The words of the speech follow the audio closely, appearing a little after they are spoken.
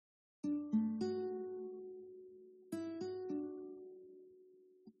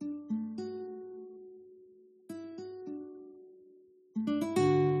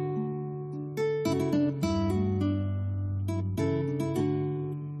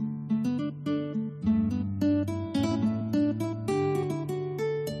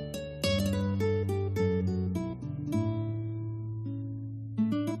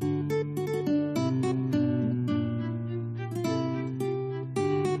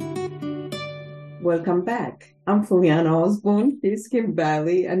Welcome back. I'm Fuliana Osborne. Here's Kim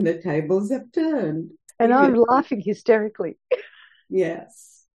Bailey, and the tables have turned. And I'm laughing hysterically.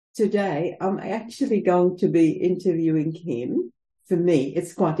 Yes. Today, I'm actually going to be interviewing Kim. For me,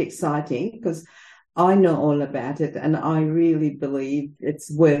 it's quite exciting because I know all about it and I really believe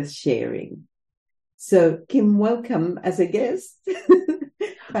it's worth sharing. So, Kim, welcome as a guest.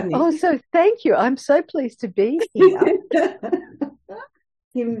 Funny. Oh, so thank you. I'm so pleased to be here.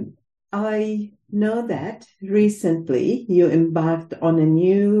 Kim, I know that recently you embarked on a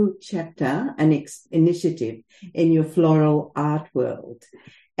new chapter, an initiative in your floral art world,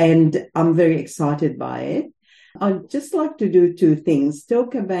 and I'm very excited by it. I'd just like to do two things.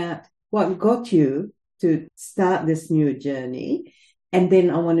 Talk about what got you to start this new journey, and then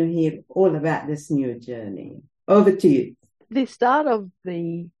I want to hear all about this new journey. Over to you. The start of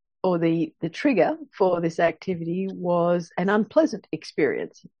the trigger for this activity was an unpleasant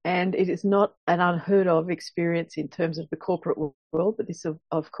experience, and it is not an unheard of experience in terms of the corporate world, but this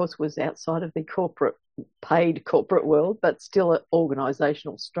of course was outside of the paid corporate world, but still an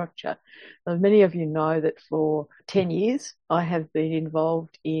organisational structure. So many of you know that for 10 years I have been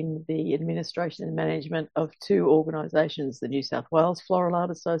involved in the administration and management of two organisations, the New South Wales Floral Art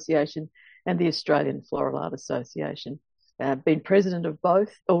Association and the Australian Floral Art Association. Been president of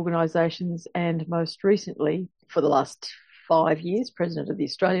both organisations, and most recently, for the last 5 years, president of the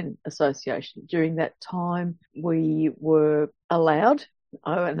Australian Association. During that time, we were allowed,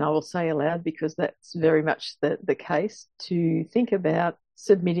 and I will say allowed because that's very much the case, to think about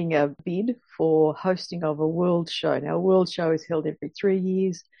submitting a bid for hosting of a world show. Now, a world show is held every 3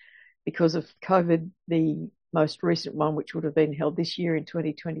 years. Because of COVID, the most recent one, which would have been held this year in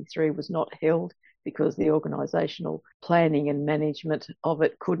 2023, was not held because the organisational planning and management of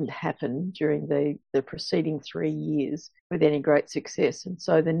it couldn't happen during the preceding 3 years with any great success. And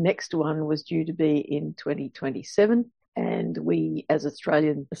so the next one was due to be in 2027. And we, as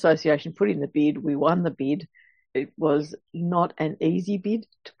Australian Association, put in the bid. We won the bid. It was not an easy bid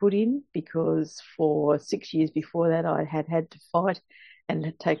to put in because for 6 years before that, I had to fight and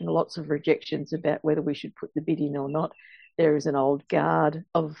had taken lots of rejections about whether we should put the bid in or not. There is an old guard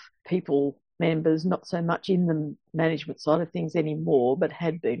of members, not so much in the management side of things anymore, but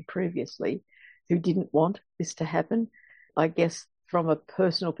had been previously, who didn't want this to happen. I guess from a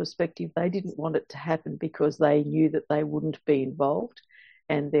personal perspective, they didn't want it to happen because they knew that they wouldn't be involved.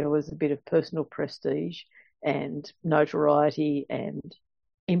 And there was a bit of personal prestige and notoriety and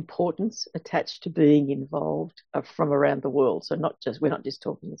importance attached to being involved from around the world. So we're not just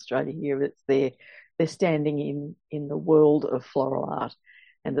talking Australia here, it's they're standing in the world of floral art,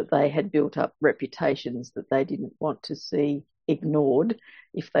 and that they had built up reputations that they didn't want to see ignored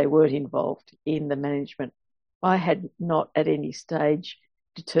if they weren't involved in the management. I had not at any stage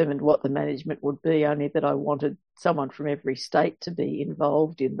determined what the management would be, only that I wanted someone from every state to be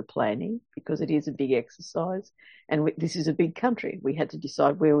involved in the planning because it is a big exercise and this is a big country. We had to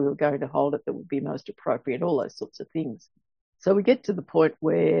decide where we were going to hold it that would be most appropriate, all those sorts of things. So we get to the point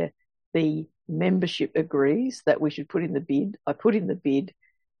where the membership agrees that we should put in the bid. I put in the bid.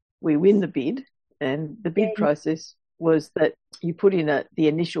 We win the bid, and the bid process was that you put in the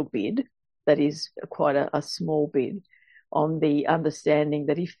initial bid, that is quite a small bid, on the understanding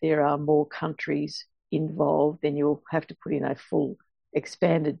that if there are more countries involved, then you'll have to put in a full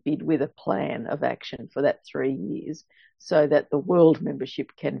expanded bid with a plan of action for that 3 years so that the world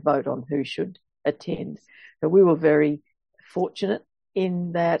membership can vote on who should attend. So we were very fortunate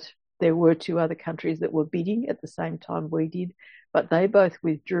in that there were 2 other countries that were bidding at the same time we did, but they both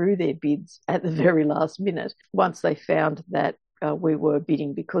withdrew their bids at the very last minute once they found that we were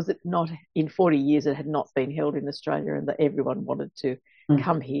bidding, because in 40 years it had not been held in Australia and that everyone wanted to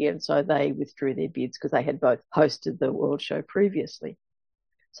come here, and so they withdrew their bids because they had both hosted the World Show previously.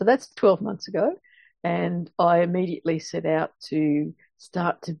 So that's 12 months ago, and I immediately set out to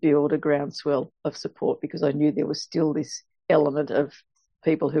start to build a groundswell of support because I knew there was still this element of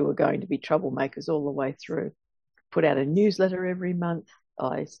people who were going to be troublemakers all the way through. Put out a newsletter every month.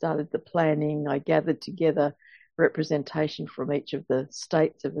 I started the planning. I gathered together representation from each of the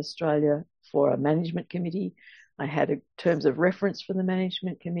states of Australia for a management committee. I had terms of reference for the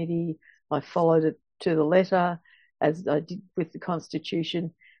management committee. I followed it to the letter as I did with the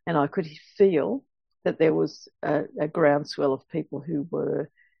Constitution, and I could feel that there was a groundswell of people who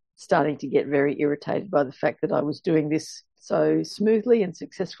were starting to get very irritated by the fact that I was doing this so smoothly and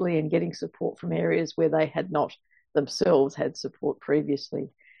successfully and getting support from areas where they had not themselves had support previously.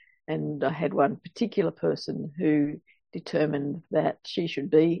 And I had one particular person who determined that she should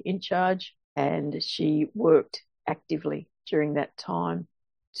be in charge, and she worked actively during that time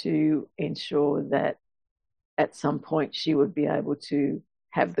to ensure that at some point she would be able to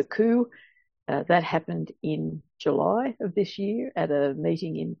have the coup. That happened in July of this year at a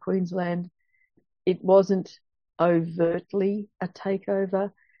meeting in Queensland. It wasn't overtly a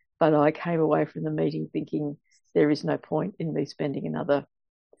takeover, but I came away from the meeting thinking there is no point in me spending another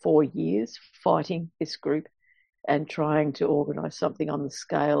 4 years fighting this group and trying to organise something on the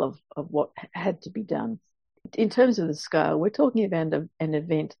scale of what had to be done. In terms of the scale, we're talking about an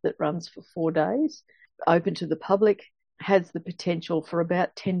event that runs for 4 days, open to the public, has the potential for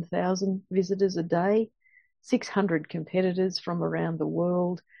about 10,000 visitors a day, 600 competitors from around the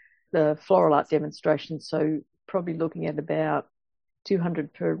world, the floral art demonstrations, so probably looking at about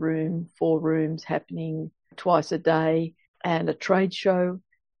 200 per room, 4 rooms happening twice a day, and a trade show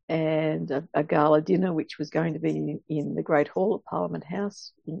and a gala dinner, which was going to be in the Great Hall at Parliament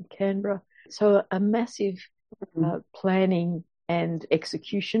House in Canberra. So a massive planning and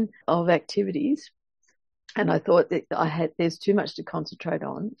execution of activities. And I thought that there's too much to concentrate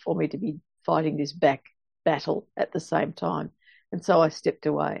on for me to be fighting this back battle at the same time. And so I stepped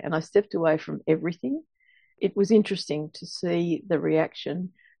away, and I stepped away from everything. It was interesting to see the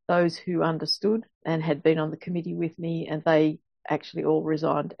reaction, those who understood and had been on the committee with me, and they actually all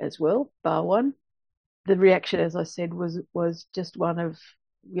resigned as well, bar one. The reaction, as I said, was just one of,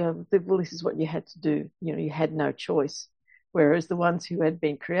 well, this is what you had to do. You had no choice. Whereas the ones who had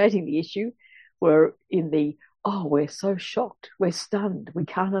been creating the issue were in the, oh, we're so shocked, we're stunned, we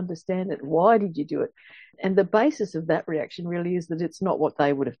can't understand it, why did you do it? And the basis of that reaction really is that it's not what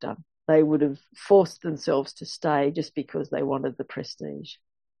they would have done. They would have forced themselves to stay just because they wanted the prestige.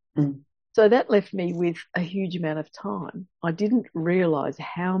 Mm. So that left me with a huge amount of time. I didn't realise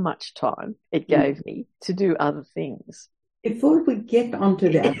how much time it gave me to do other things. Before we get onto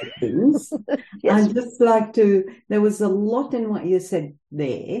the other things, Yes. I'd just like to, there was a lot in what you said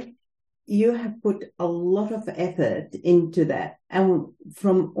there. You have put a lot of effort into that. And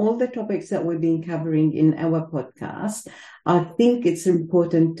from all the topics that we've been covering in our podcast, I think it's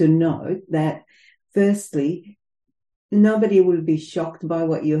important to note that, firstly, nobody will be shocked by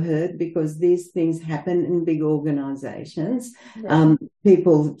what you heard, because these things happen in big organizations. Yeah.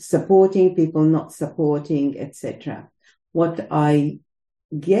 People supporting, people not supporting, etc. What I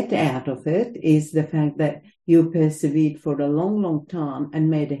get out of it is the fact that you persevered for a long, long time and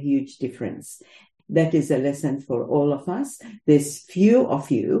made a huge difference. That is a lesson for all of us. There's few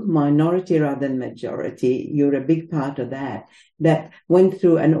of you, minority rather than majority, you're a big part of that went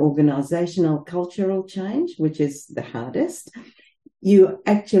through an organizational cultural change, which is the hardest.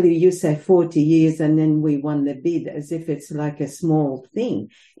 You say 40 years and then we won the bid, as if it's like a small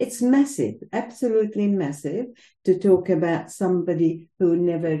thing. It's massive, absolutely massive, to talk about somebody who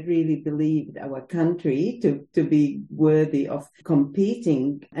never really believed our country to be worthy of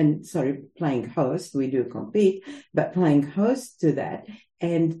competing playing host. We do compete, but playing host to that.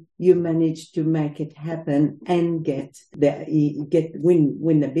 And you managed to make it happen and win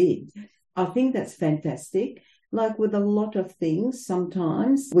the bid. I think that's fantastic. Like with a lot of things,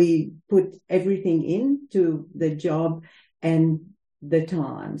 sometimes we put everything into the job and the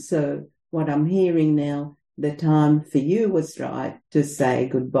time. So what I'm hearing now, the time for you was right to say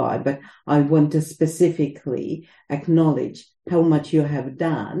goodbye, but I want to specifically acknowledge how much you have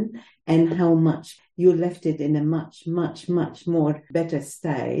done and how much you left it in a much, much, much more better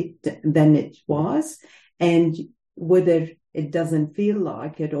state than it was. And whether it doesn't feel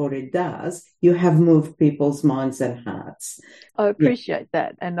like it or it does, you have moved people's minds and hearts. I appreciate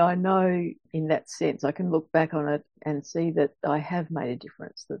that. And I know in that sense, I can look back on it and see that I have made a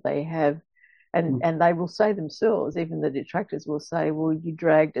difference, that they have. And they will say themselves, even the detractors will say, well, you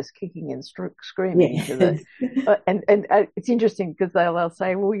dragged us kicking and screaming into the... and it's interesting because they'll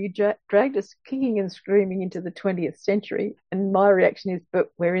say, well, you dragged us kicking and screaming into the 20th century. And my reaction is,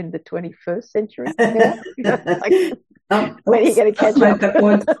 but we're in the 21st century now. When are you going to catch up? The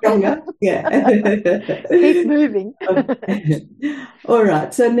point stronger. Yeah. Keep moving. All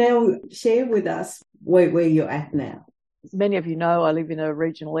right. So now share with us where you're at now. Many of you know I live in a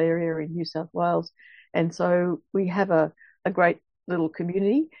regional area in New South Wales, and so we have a great little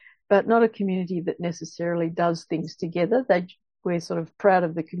community, but not a community that necessarily does things together. We're sort of proud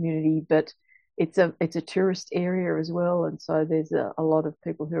of the community, but it's a tourist area as well, and so there's a lot of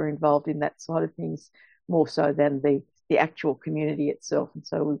people who are involved in that side of things more so than the actual community itself. And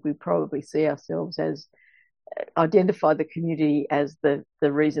so we probably see ourselves as identify the community as the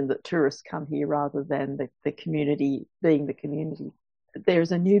reason that tourists come here rather than the community being the community.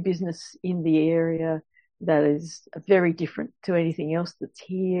 There's a new business in the area that is very different to anything else that's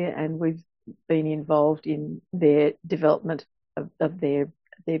here, and we've been involved in their development of their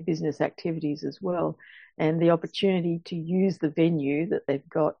their business activities as well. And the opportunity to use the venue that they've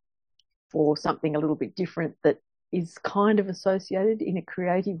got for something a little bit different that is kind of associated in a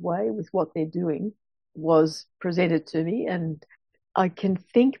creative way with what they're doing was presented to me. And I can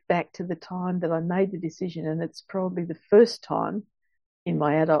think back to the time that I made the decision, and it's probably the first time in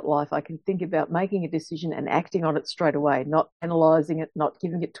my adult life I can think about making a decision and acting on it straight away, not analysing it, not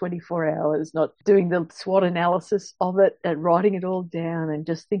giving it 24 hours, not doing the SWOT analysis of it and writing it all down and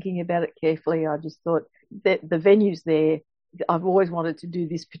just thinking about it carefully. I just thought that the venue's there. I've always wanted to do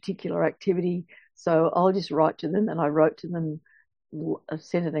this particular activity, so I'll just write to them. And I wrote to them, I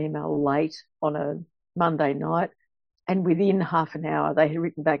sent an email late on a Monday night, and within half an hour they had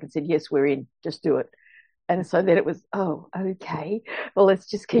written back and said, yes, we're in, just do it. And so then it was, oh, okay, well, let's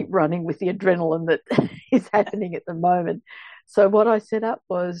just keep running with the adrenaline that is happening at the moment. So what I set up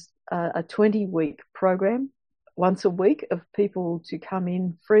was a 20-week program, once a week, of people to come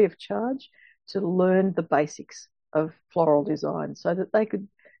in free of charge to learn the basics of floral design so that they could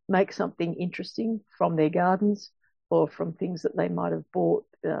make something interesting from their gardens or from things that they might have bought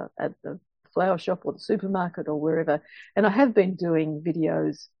at the flower shop or the supermarket or wherever. And I have been doing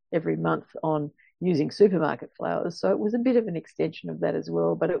videos every month on using supermarket flowers, so it was a bit of an extension of that as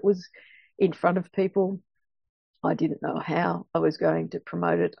well, but it was in front of people. I didn't know how I was going to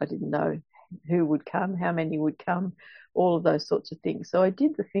promote it. I didn't know who would come, how many would come, all of those sorts of things. So I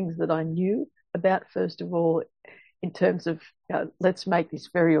did the things that I knew about, first of all, in terms of, let's make this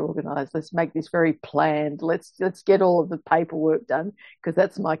very organised, let's make this very planned, let's get all of the paperwork done, because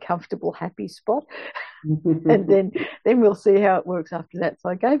that's my comfortable, happy spot. And then we'll see how it works after that. So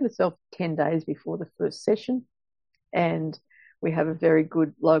I gave myself 10 days before the first session, and we have a very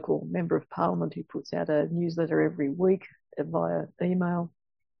good local member of parliament who puts out a newsletter every week via email.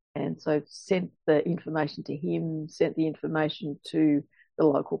 And so sent the information to him, sent the information to the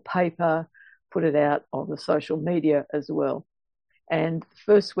local paper, put it out on the social media as well. And the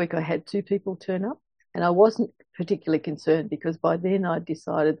first week I had 2 people turn up, and I wasn't particularly concerned because by then I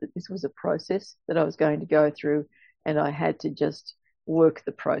decided that this was a process that I was going to go through, and I had to just work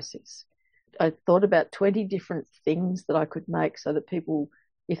the process. I thought about 20 different things that I could make so that people,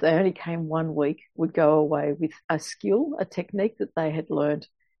 if they only came 1 week, would go away with a skill, a technique that they had learned,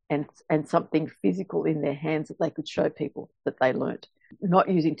 and something physical in their hands that they could show people that they learnt. Not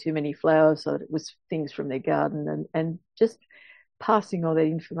using too many flowers, so that it was things from their garden, and just passing all that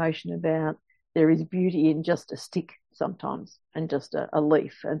information about there is beauty in just a stick sometimes and just a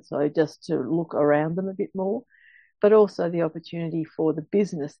leaf. And so just to look around them a bit more, but also the opportunity for the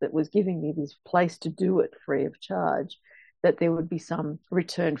business that was giving me this place to do it free of charge, that there would be some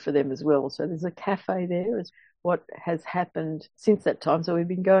return for them as well. So there's a cafe there as what has happened since that time. So we've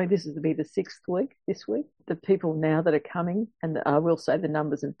been going, this is to be the 6th week this week. The people now that are coming, and I will say the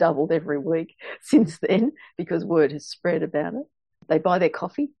numbers have doubled every week since then because word has spread about it. They buy their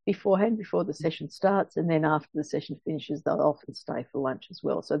coffee beforehand, before the session starts, and then after the session finishes, they'll often stay for lunch as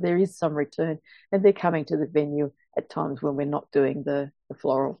well. So there is some return, and they're coming to the venue at times when we're not doing the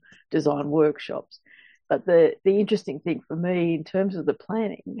floral design workshops. But the interesting thing for me in terms of the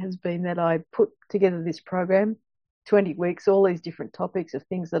planning has been that I put together this program, 20 weeks, all these different topics of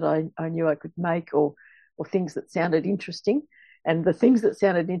things that I knew I could make or things that sounded interesting. And the things that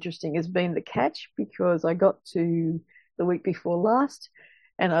sounded interesting has been the catch, because I got to the week before last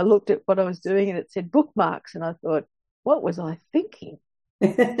and I looked at what I was doing and it said bookmarks, and I thought, what was I thinking?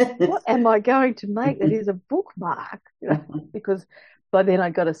 What am I going to make that is a bookmark? Because by then I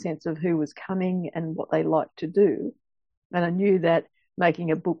got a sense of who was coming and what they liked to do. And I knew that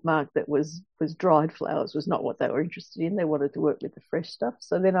making a bookmark that was dried flowers was not what they were interested in. They wanted to work with the fresh stuff.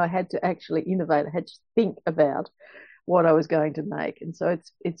 So then I had to actually innovate. I had to think about what I was going to make. And so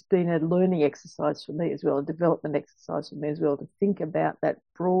it's been a learning exercise for me as well, a development exercise for me as well, to think about that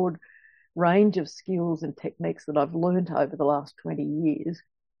broad range of skills and techniques that I've learned over the last 20 years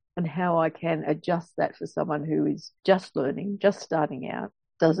and how I can adjust that for someone who is just learning, just starting out,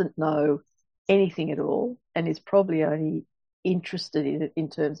 doesn't know anything at all, and is probably only interested in it in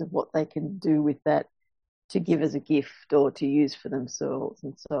terms of what they can do with that to give as a gift or to use for themselves.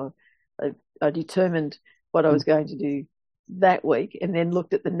 And so I determined what I was going to do that week, and then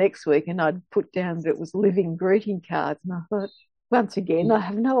looked at the next week and I'd put down that it was living greeting cards. And I thought, once again, I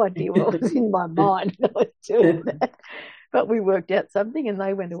have no idea what was in my mind when I was doing that. But we worked out something and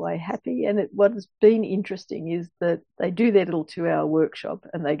they went away happy. And what has been interesting is that they do their little 2-hour workshop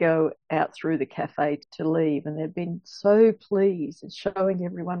and they go out through the cafe to leave. And they've been so pleased and showing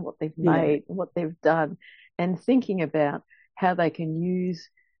everyone what they've made and what they've done, and thinking about how they can use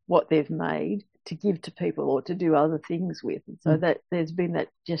what they've made to give to people or to do other things with. And so that there's been that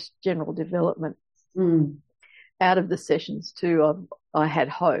just general development out of the sessions too. I had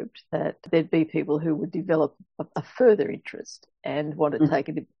hoped that there'd be people who would develop a further interest and want to take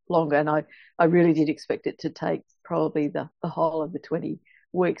it a bit longer. And I really did expect it to take probably the whole of the 20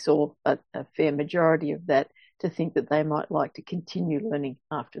 weeks or a fair majority of that, to think that they might like to continue learning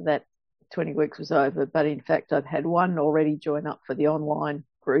after that 20 weeks was over. But in fact, I've had one already join up for the online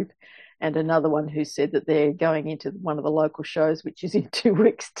group, and another one who said that they're going into one of the local shows, which is in 2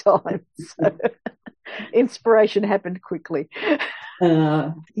 weeks' time. So inspiration happened quickly.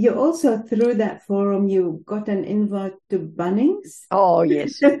 You also, through that forum, you got an invite to Bunnings. Oh,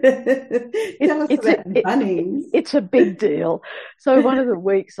 yes. Tell us about Bunnings. It's a big deal. So one of the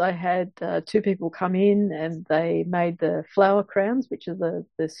weeks I had 2 people come in, and they made the flower crowns, which are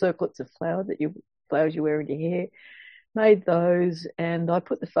the circlets of flowers you wear in your hair. Made those, and I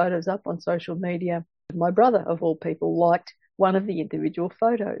put the photos up on social media. My brother, of all people, liked one of the individual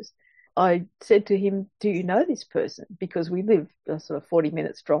photos. I said to him, "Do you know this person?" Because we live a sort of 40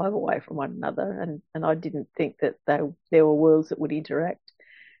 minutes drive away from one another, and I didn't think that there were worlds that would interact.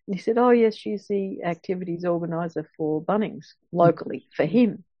 And he said, "Oh yes, she's the activities organizer for Bunnings locally for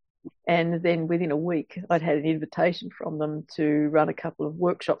him." And then within a week, I'd had an invitation from them to run a couple of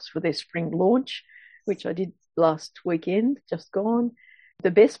workshops for their spring launch, which I did last weekend, just gone.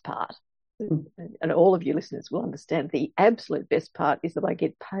 The best part, and all of you listeners will understand, the absolute best part is that I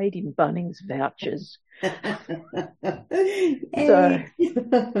get paid in Bunnings vouchers. So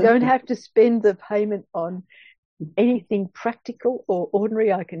don't have to spend the payment on anything practical or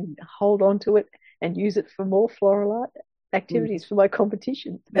ordinary. I can hold on to it and use it for more floral art activities for my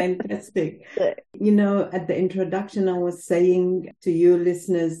competition. Fantastic. You know, at the introduction, I was saying to you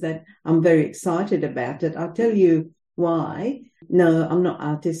listeners that I'm very excited about it. I'll tell you why. No, I'm not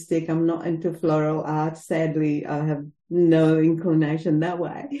artistic. I'm not into floral art. Sadly, I have no inclination that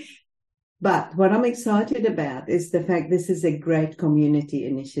way. But what I'm excited about is the fact this is a great community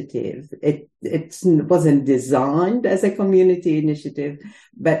initiative. It wasn't designed as a community initiative,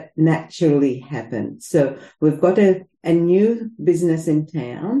 but naturally happened. So we've got a new business in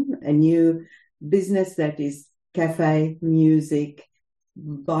town, a new business that is cafe, music,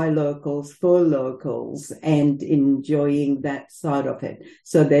 by locals, for locals, and enjoying that side of it.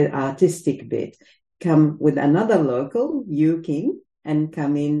 So the artistic bit come with another local, you King, and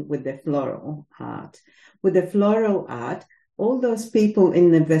come in with the floral art. With the floral art, all those people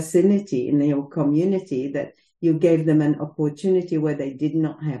in the vicinity, in your community, that you gave them an opportunity where they did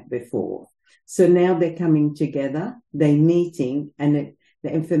not have before. So now they're coming together, they're meeting, and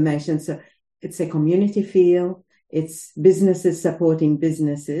the information. So it's a community feel. It's businesses supporting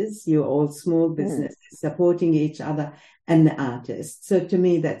businesses. You're all small businesses supporting each other and the artists. So to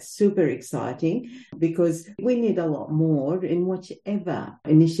me, that's super exciting, because we need a lot more in whichever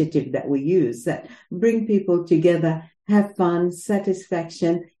initiative that we use that bring people together, have fun,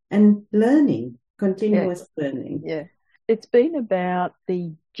 satisfaction, and learning, continuous learning. Yeah. It's been about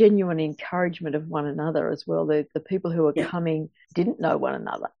the genuine encouragement of one another as well. The people who are coming didn't know one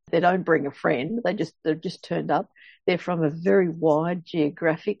another. They don't bring a friend. They've just turned up. They're from a very wide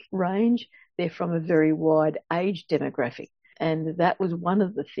geographic range. They're from a very wide age demographic. And that was one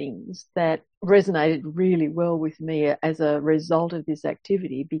of the things that resonated really well with me as a result of this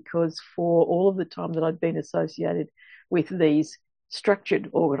activity, because for all of the time that I'd been associated with these structured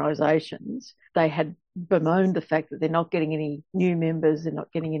organisations, they had bemoaned the fact that they're not getting any new members, they're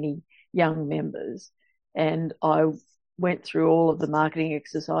not getting any young members. And I went through all of the marketing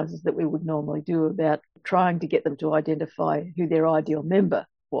exercises that we would normally do about trying to get them to identify who their ideal member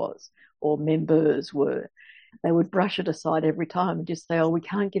was or members were. They would brush it aside every time and just say, "Oh, we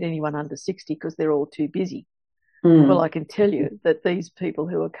can't get anyone under 60 because they're all too busy." Well, I can tell you that these people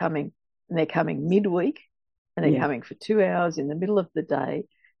who are coming, and they're coming midweek, and they're coming for 2 hours in the middle of the day,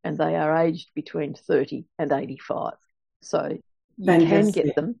 and they are aged between 30 and 85. So you can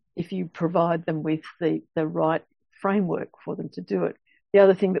get them if you provide them with the right framework for them to do it. The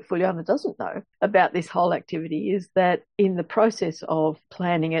other thing that Fuliana doesn't know about this whole activity is that in the process of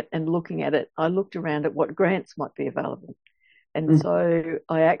planning it and looking at it, I looked around at what grants might be available. And so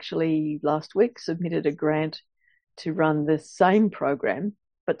I actually last week submitted a grant to run the same program,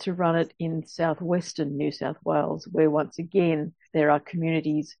 but to run it in southwestern New South Wales, where once again there are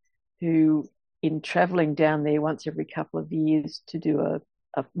communities who, in travelling down there once every couple of years to do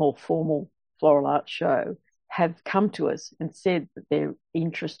a more formal floral art show, have come to us and said that they're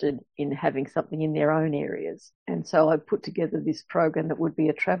interested in having something in their own areas. And so I put together this program that would be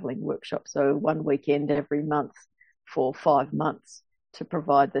a travelling workshop, so one weekend every month for 5 months. to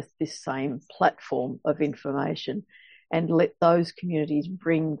provide this same platform of information and let those communities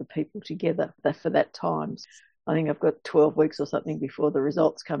bring the people together for that time. I think I've got 12 weeks or something before the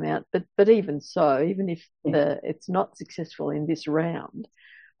results come out. But even so, even if it's not successful in this round,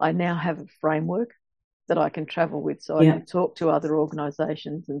 I now have a framework that I can travel with. So I can talk to other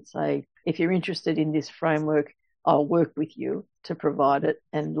organisations and say, if you're interested in this framework, I'll work with you to provide it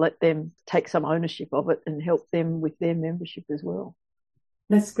and let them take some ownership of it and help them with their membership as well.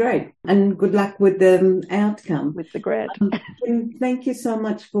 That's great. And good luck with the outcome. With the grant. Thank you so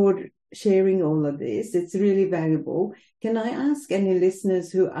much for sharing all of this. It's really valuable. Can I ask any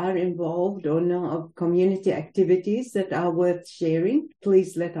listeners who are involved or know of community activities that are worth sharing?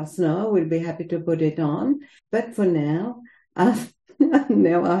 Please let us know. We'll be happy to put it on. But for now,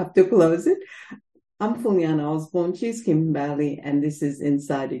 now I have to close it. I'm Fuliana Osborne, she's Kim Bally, and this is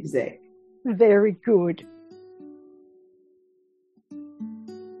Inside Exec. Very good.